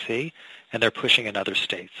Tennessee, and they're pushing in other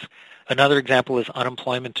states. Another example is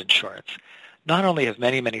unemployment insurance. Not only have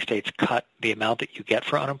many, many states cut the amount that you get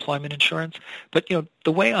for unemployment insurance, but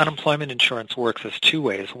the way unemployment insurance works is two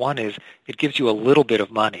ways. One is it gives you a little bit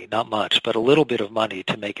of money, not much, but a little bit of money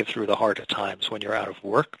to make it through the hard times when you're out of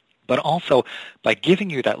work. But also, by giving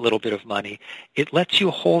you that little bit of money, it lets you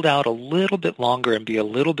hold out a little bit longer and be a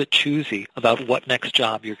little bit choosy about what next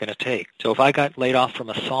job you're going to take. So if I got laid off from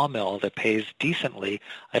a sawmill that pays decently,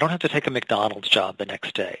 I don't have to take a McDonald's job the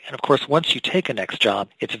next day. And of course, once you take a next job,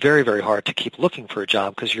 it's very, very hard to keep looking for a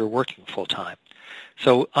job because you're working full time.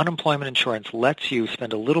 So unemployment insurance lets you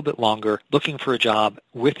spend a little bit longer looking for a job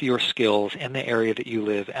with your skills in the area that you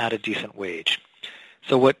live at a decent wage.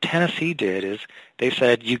 So what Tennessee did is they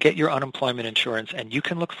said you get your unemployment insurance and you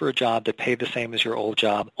can look for a job that paid the same as your old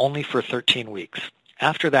job only for 13 weeks.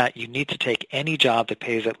 After that, you need to take any job that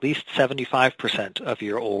pays at least 75% of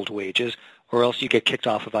your old wages, or else you get kicked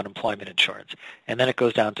off of unemployment insurance. And then it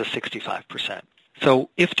goes down to 65%. So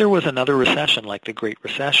if there was another recession like the Great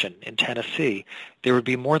Recession in Tennessee, there would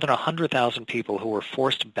be more than 100,000 people who were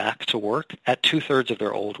forced back to work at 2/3 of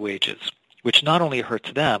their old wages, which not only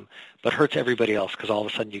hurts them, but hurts everybody else, because all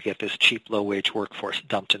of a sudden you get this cheap, low-wage workforce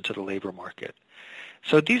dumped into the labor market.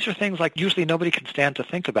 So these are things like usually nobody can stand to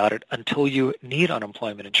think about it until you need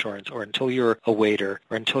unemployment insurance, or until you're a waiter,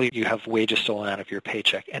 or until you have wages stolen out of your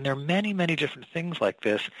paycheck. And there are many, many different things like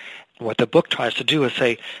this. And what the book tries to do is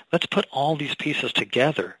say, let's put all these pieces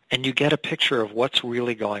together, and you get a picture of what's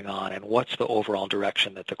really going on and what's the overall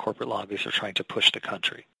direction that the corporate lobbies are trying to push the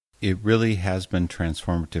country. It really has been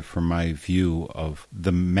transformative from my view of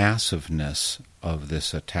the massiveness of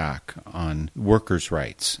this attack on workers'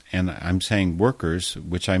 rights. And I'm saying workers,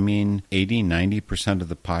 which I mean 80-90% of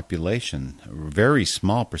the population, a very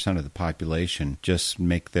small percent of the population just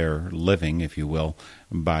make their living, if you will,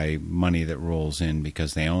 by money that rolls in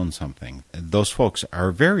because they own something. Those folks are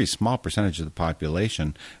a very small percentage of the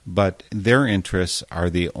population, but their interests are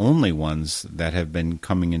the only ones that have been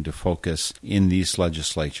coming into focus in these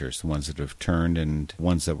legislatures, the ones that have turned and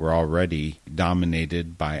ones that were already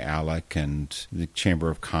dominated by ALEC and the Chamber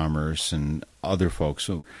of Commerce and other folks.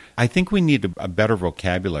 So I think we need a better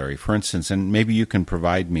vocabulary. For instance, and maybe you can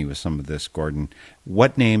provide me with some of this, Gordon,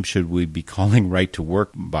 what name should we be calling right to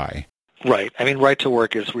work by? Right. I mean, right to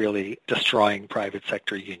work is really destroying private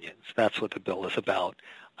sector unions. That's what the bill is about.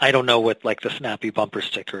 I don't know what the snappy bumper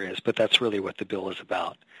sticker is, but that's really what the bill is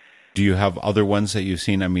about. Do you have other ones that you've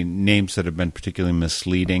seen? I mean, names that have been particularly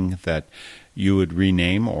misleading that you would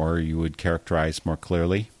rename or you would characterize more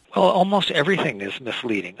clearly? Well, almost everything is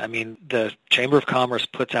misleading. I mean, the Chamber of Commerce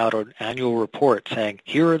puts out an annual report saying,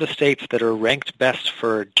 here are the states that are ranked best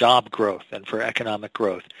for job growth and for economic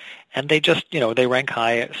growth. And they just, they rank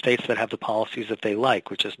high states that have the policies that they like,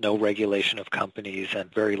 which is no regulation of companies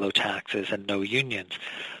and very low taxes and no unions.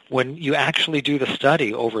 When you actually do the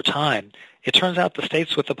study over time, it turns out the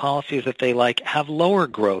states with the policies that they like have lower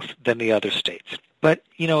growth than the other states. But,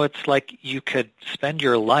 it's like you could spend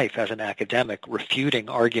your life as an academic refuting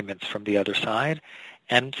arguments from the other side,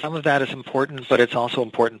 and some of that is important, but it's also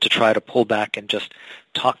important to try to pull back and just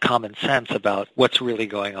talk common sense about what's really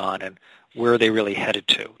going on and where are they really headed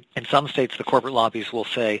to. In some states, the corporate lobbies will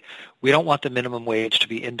say, we don't want the minimum wage to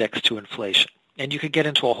be indexed to inflation. And you could get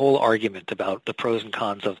into a whole argument about the pros and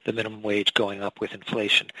cons of the minimum wage going up with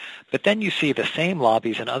inflation. But then you see the same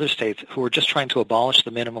lobbies in other states who are just trying to abolish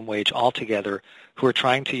the minimum wage altogether, who are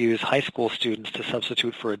trying to use high school students to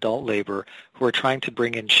substitute for adult labor, who are trying to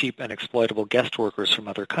bring in cheap and exploitable guest workers from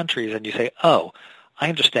other countries. And you say, oh, I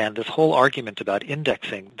understand this whole argument about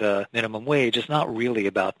indexing the minimum wage is not really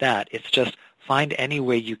about that. It's just find any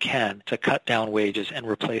way you can to cut down wages and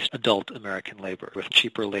replace adult American labor with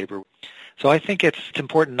cheaper labor. So I think it's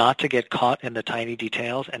important not to get caught in the tiny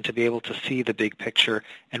details and to be able to see the big picture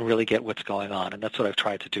and really get what's going on. And that's what I've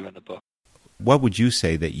tried to do in the book. What would you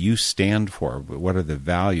say that you stand for? What are the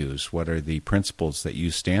values? What are the principles that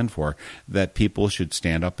you stand for that people should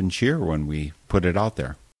stand up and cheer when we put it out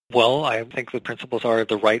there? Well, I think the principles are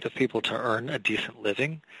the right of people to earn a decent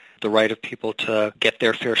living, the right of people to get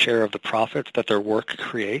their fair share of the profits that their work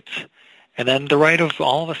creates, and then the right of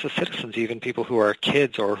all of us as citizens, even people who are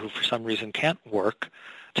kids or who for some reason can't work,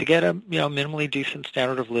 to get a minimally decent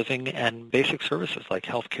standard of living and basic services like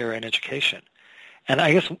healthcare and education. And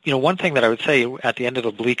I guess one thing that I would say at the end of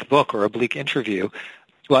a bleak book or a bleak interview,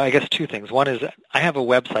 well, I guess two things. One is I have a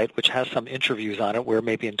website which has some interviews on it where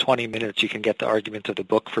maybe in 20 minutes you can get the argument of the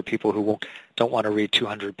book for people who don't want to read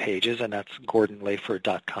 200 pages, and that's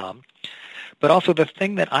GordonLafer.com. But also the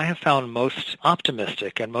thing that I have found most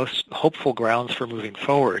optimistic and most hopeful grounds for moving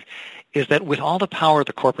forward is that with all the power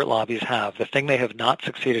the corporate lobbies have, the thing they have not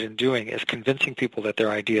succeeded in doing is convincing people that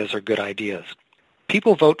their ideas are good ideas.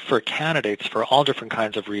 People vote for candidates for all different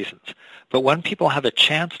kinds of reasons. But when people have a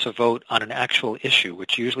chance to vote on an actual issue,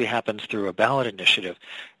 which usually happens through a ballot initiative,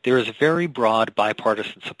 there is very broad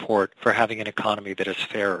bipartisan support for having an economy that is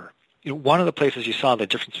fairer. One of the places you saw the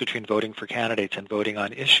difference between voting for candidates and voting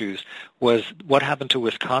on issues was what happened to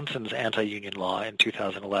Wisconsin's anti-union law in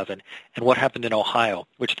 2011 and what happened in Ohio,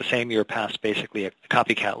 which the same year passed basically a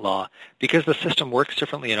copycat law. Because the system works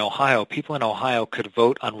differently in Ohio, people in Ohio could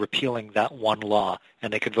vote on repealing that one law,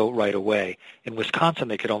 and they could vote right away. In Wisconsin,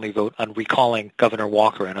 they could only vote on recalling Governor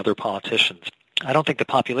Walker and other politicians. I don't think the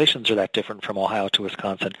populations are that different from Ohio to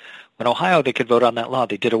Wisconsin. When Ohio, they could vote on that law.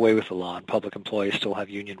 They did away with the law, and public employees still have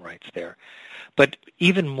union rights there. But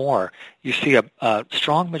even more, you see a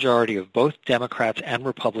strong majority of both Democrats and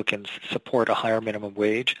Republicans support a higher minimum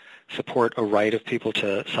wage, support a right of people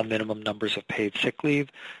to some minimum numbers of paid sick leave,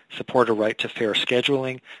 support a right to fair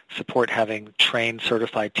scheduling, support having trained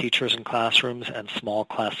certified teachers in classrooms and small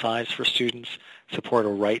class size for students, support a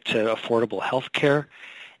right to affordable health care.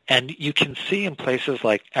 And you can see in places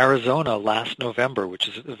like Arizona last November, which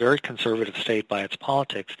is a very conservative state by its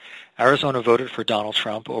politics, Arizona voted for Donald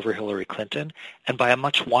Trump over Hillary Clinton, and by a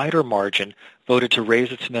much wider margin voted to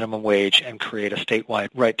raise its minimum wage and create a statewide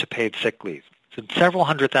right to paid sick leave. So several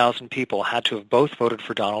 100,000 people had to have both voted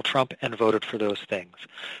for Donald Trump and voted for those things.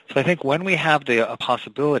 So I think when we have the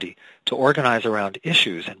possibility to organize around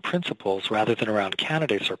issues and principles rather than around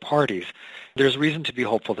candidates or parties, there's reason to be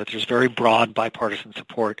hopeful that there's very broad bipartisan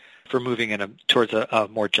support for moving towards a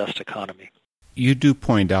more just economy. You do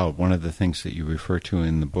point out one of the things that you refer to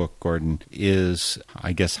in the book, Gordon, is,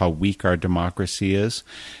 I guess, how weak our democracy is,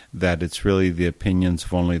 that it's really the opinions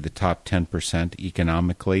of only the top 10%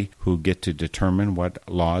 economically who get to determine what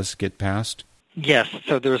laws get passed. Yes.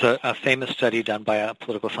 So there was a famous study done by a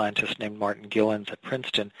political scientist named Martin Gilens at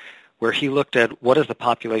Princeton where he looked at what does the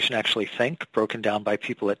population actually think, broken down by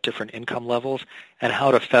people at different income levels, and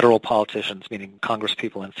how do federal politicians, meaning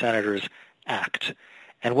congresspeople and senators, act.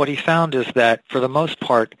 And what he found is that, for the most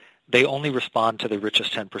part, they only respond to the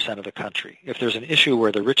richest 10% of the country. If there's an issue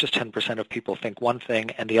where the richest 10% of people think one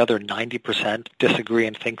thing and the other 90% disagree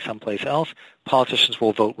and think someplace else, politicians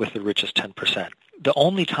will vote with the richest 10%. The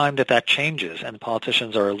only time that changes and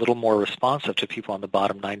politicians are a little more responsive to people on the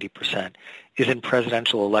bottom 90% is in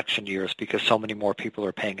presidential election years because so many more people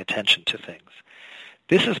are paying attention to things.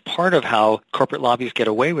 This is part of how corporate lobbies get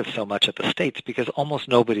away with so much at the states because almost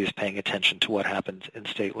nobody is paying attention to what happens in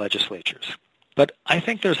state legislatures. But I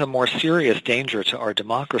think there's a more serious danger to our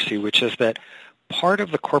democracy, which is that part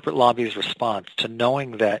of the corporate lobby's response to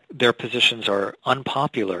knowing that their positions are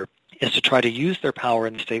unpopular is to try to use their power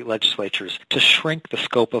in the state legislatures to shrink the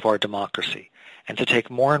scope of our democracy and to take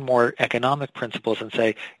more and more economic principles and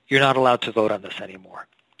say, you're not allowed to vote on this anymore.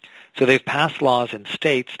 So they've passed laws in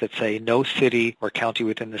states that say no city or county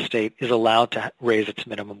within the state is allowed to raise its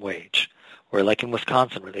minimum wage. Or like in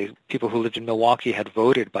Wisconsin, where people who lived in Milwaukee had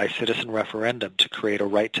voted by citizen referendum to create a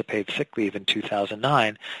right to paid sick leave in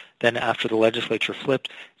 2009. Then after the legislature flipped,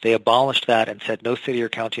 they abolished that and said no city or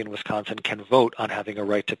county in Wisconsin can vote on having a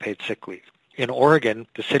right to paid sick leave. In Oregon,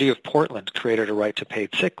 the city of Portland created a right to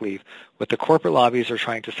paid sick leave. What the corporate lobbies are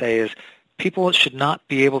trying to say is people should not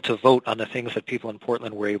be able to vote on the things that people in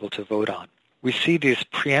Portland were able to vote on. we see these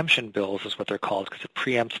preemption bills, is what they're called, because it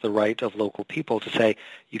preempts the right of local people to say,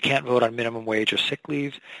 you can't vote on minimum wage or sick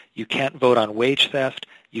leave, you can't vote on wage theft,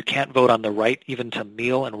 you can't vote on the right even to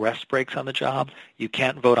meal and rest breaks on the job, you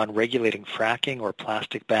can't vote on regulating fracking or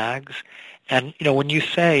plastic bags. And, when you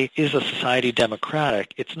say, is a society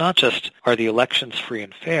democratic, it's not just, are the elections free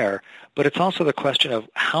and fair, but it's also the question of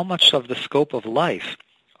how much of the scope of life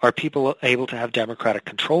are people able to have democratic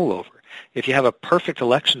control over. If you have a perfect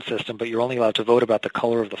election system, but you're only allowed to vote about the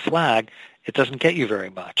color of the flag, it doesn't get you very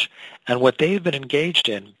much. And what they've been engaged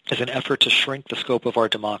in is an effort to shrink the scope of our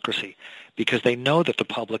democracy because they know that the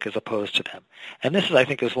public is opposed to them. And this, I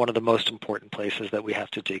think, is one of the most important places that we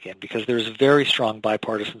have to dig in because there's very strong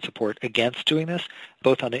bipartisan support against doing this,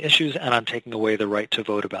 both on the issues and on taking away the right to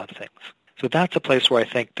vote about things. So that's a place where I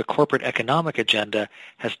think the corporate economic agenda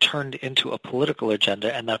has turned into a political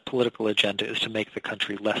agenda, and that political agenda is to make the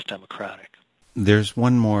country less democratic. There's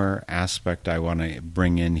one more aspect I want to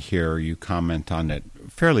bring in here. You comment on it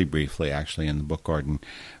fairly briefly, actually, in the book, Gordon,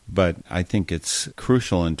 but I think it's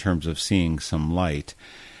crucial in terms of seeing some light.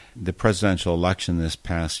 The presidential election this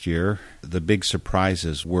past year, the big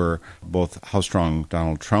surprises were both how strong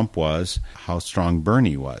Donald Trump was, how strong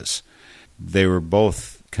Bernie was. They were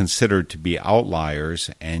both considered to be outliers,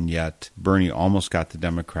 and yet Bernie almost got the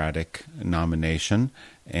Democratic nomination,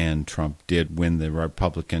 and Trump did win the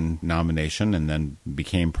Republican nomination and then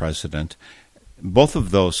became president. Both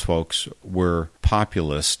of those folks were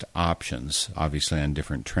populist options, obviously on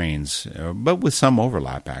different trains, but with some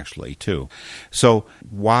overlap actually too. So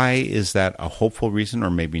why is that a hopeful reason, or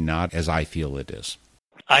maybe not, as I feel it is?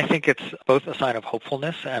 I think it's both a sign of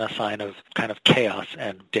hopefulness and a sign of kind of chaos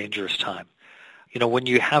and dangerous time. When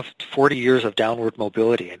you have 40 years of downward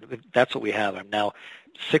mobility, and that's what we have, and now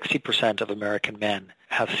 60% of American men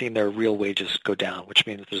have seen their real wages go down, which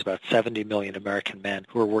means there's about 70 million American men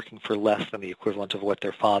who are working for less than the equivalent of what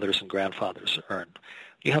their fathers and grandfathers earned.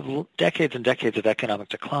 You have decades and decades of economic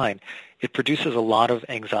decline. It produces a lot of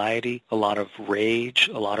anxiety, a lot of rage,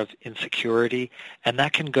 a lot of insecurity, and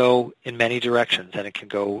that can go in many directions, and it can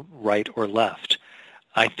go right or left.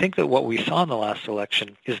 I think that what we saw in the last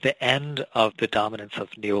election is the end of the dominance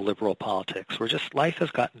of neoliberal politics, where just life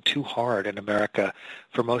has gotten too hard in America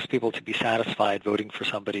for most people to be satisfied voting for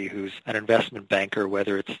somebody who's an investment banker,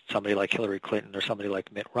 whether it's somebody like Hillary Clinton or somebody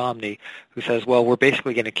like Mitt Romney, who says, well, we're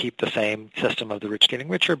basically going to keep the same system of the rich getting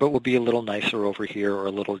richer, but we'll be a little nicer over here or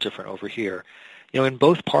a little different over here. In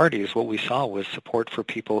both parties, what we saw was support for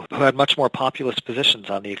people who had much more populist positions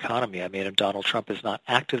on the economy. I mean, Donald Trump has not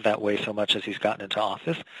acted that way so much as he's gotten into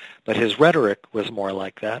office, but his rhetoric was more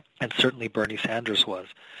like that, and certainly Bernie Sanders was.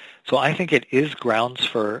 So I think it is grounds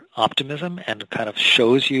for optimism and kind of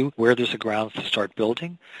shows you where there's a grounds to start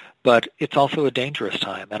building, but it's also a dangerous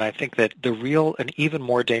time. And I think that the real and even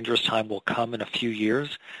more dangerous time will come in a few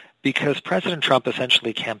years, because President Trump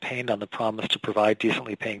essentially campaigned on the promise to provide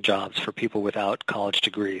decently paying jobs for people without college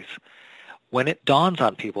degrees. When it dawns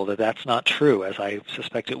on people that that's not true, as I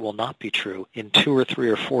suspect it will not be true, in 2 or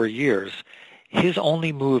 3 or 4 years, his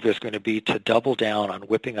only move is going to be to double down on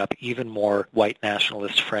whipping up even more white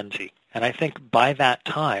nationalist frenzy. And I think by that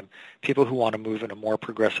time, people who want to move in a more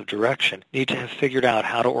progressive direction need to have figured out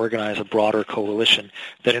how to organize a broader coalition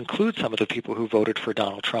that includes some of the people who voted for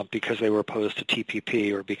Donald Trump because they were opposed to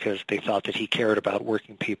TPP or because they thought that he cared about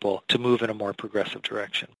working people to move in a more progressive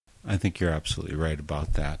direction. I think you're absolutely right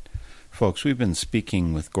about that. Folks, we've been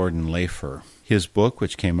speaking with Gordon Lafer. His book,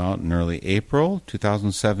 which came out in early April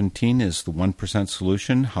 2017, is The 1%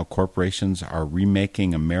 Solution, How Corporations Are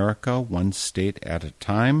Remaking America One State at a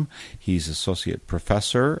Time. He's associate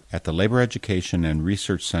professor at the Labor Education and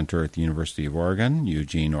Research Center at the University of Oregon,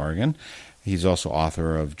 Eugene, Oregon. He's also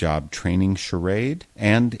author of Job Training Charade,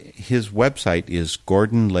 and his website is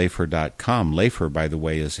gordonlafer.com. Lafer, by the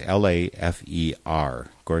way, is L-A-F-E-R,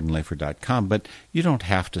 gordonlafer.com, but you don't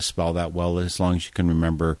have to spell that well as long as you can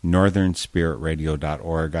remember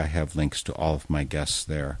northernspiritradio.org. I have links to all of my guests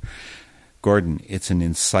there. Gordon, it's an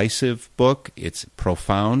incisive book, it's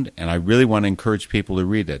profound, and I really want to encourage people to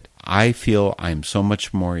read it. I feel I'm so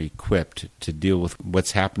much more equipped to deal with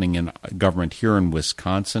what's happening in government here in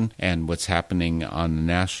Wisconsin and what's happening on the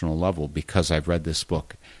national level because I've read this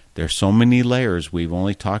book. There's so many layers. We've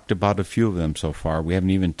only talked about a few of them so far. We haven't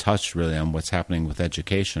even touched really on what's happening with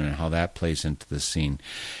education and how that plays into the scene.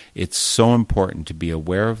 It's so important to be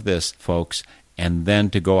aware of this, folks, and then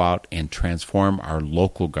to go out and transform our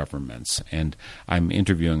local governments. And I'm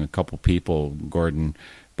interviewing a couple people, Gordon,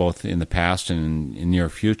 both in the past and in near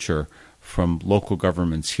future, from local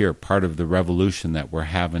governments here, part of the revolution that we're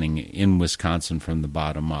having in Wisconsin from the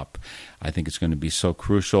bottom up. I think it's going to be so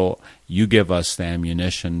crucial. You give us the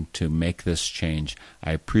ammunition to make this change.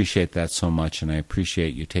 I appreciate that so much, and I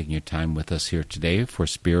appreciate you taking your time with us here today for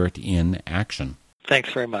Spirit in Action.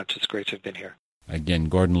 Thanks very much. It's great to have been here. Again,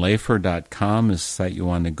 GordonLafer.com is the site you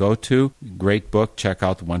want to go to. Great book. Check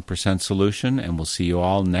out the 1% Solution, and we'll see you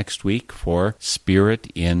all next week for Spirit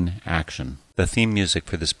in Action. The theme music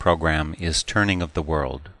for this program is Turning of the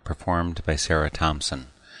World, performed by Sarah Thompson.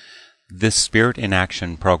 This Spirit in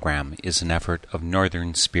Action program is an effort of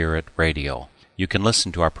Northern Spirit Radio. You can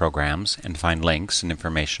listen to our programs and find links and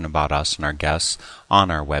information about us and our guests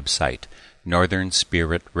on our website,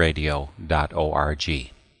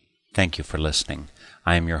 northernspiritradio.org. Thank you for listening.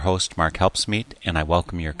 I am your host, Mark Helpsmeet, and I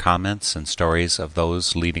welcome your comments and stories of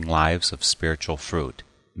those leading lives of spiritual fruit.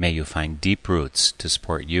 May you find deep roots to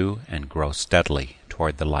support you and grow steadily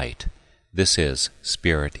toward the light. This is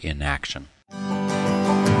Spirit in Action.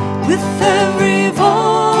 With every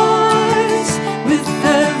voice